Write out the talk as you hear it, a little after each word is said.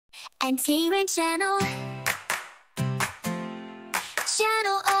and T ring channel.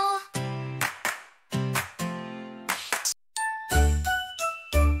 Channel O.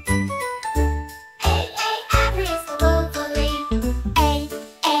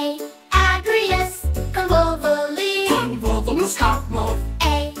 Convolvulus,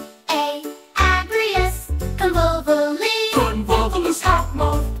 Agrius, convolvuli. convolvulus, hop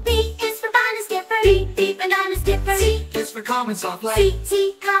moth. B is for banana skipper. B, banana skipper. C is for common softlight.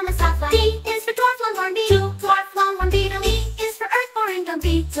 C, common softlight. D is for dwarf longhorn beetle. Dwarf longhorn beetle. E is for earth boring dung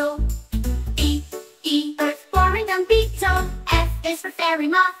beetle. E, earth boring dung beetle. F is for fairy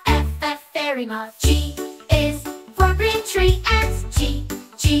moth. F, fairy moth. G is for green tree ants. G,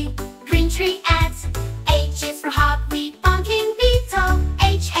 green tree ants. H is for hogweed bonking beetle.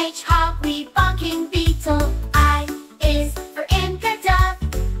 H, hogweed bonking beetle. I is for Inca dove.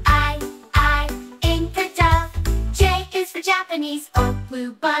 I, Inca dove. J is for Japanese oak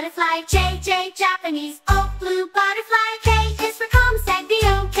blue butterfly. J, Japanese oak blue butterfly. K is for comstag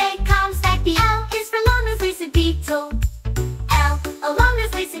beetle. K, comstag beetle. L is for long-nosed lizard beetle. L, a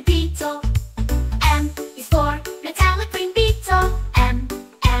long-nosed lizard beetle. M is for metallic green beetle. M,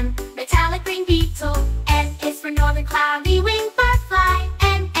 metallic green beetle. N is for northern cloudy winged butterfly.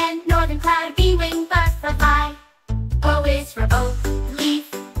 N, northern cloudy winged butterfly. O is for oak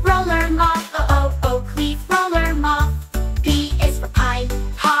leaf roller moth. Oak leaf roller moth. P is for pine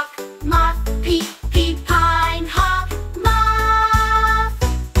hawk moth. P, pine hawk moth.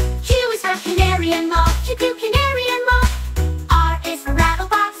 Q is for canarian moth. Q, canarian moth. R is for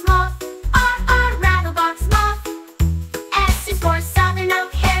rattlebox moth. R, rattlebox moth. S is for southern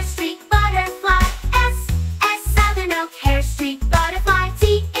oak hair streak butterfly. S, southern oak hair streak butterfly.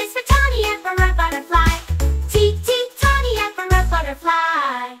 T is for tawny emperor butterfly. T, tawny emperor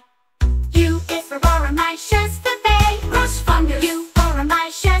butterfly. U is for Boromycius fabae. Rust fungus. U,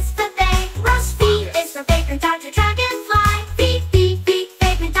 Boromycius fabae. Rust. V is for vagrant darter dragonfly. V,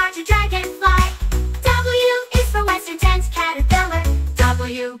 vagrant darter dragonfly. W is for western tent caterpillar.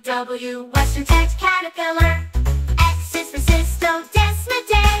 W, western tent caterpillar. X is for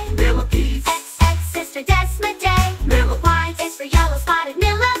Cystodesmidae. Millipedes, X, Cystodesmidae. millipede, Y is for yellow spotted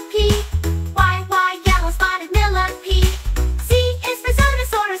millipede. Y, yellow spotted millipede. Z is for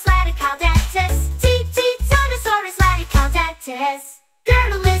Zonosaurus laticaudatus. Z, Zonosaurus laticaudatus.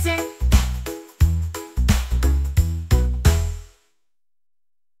 Girdle lizard.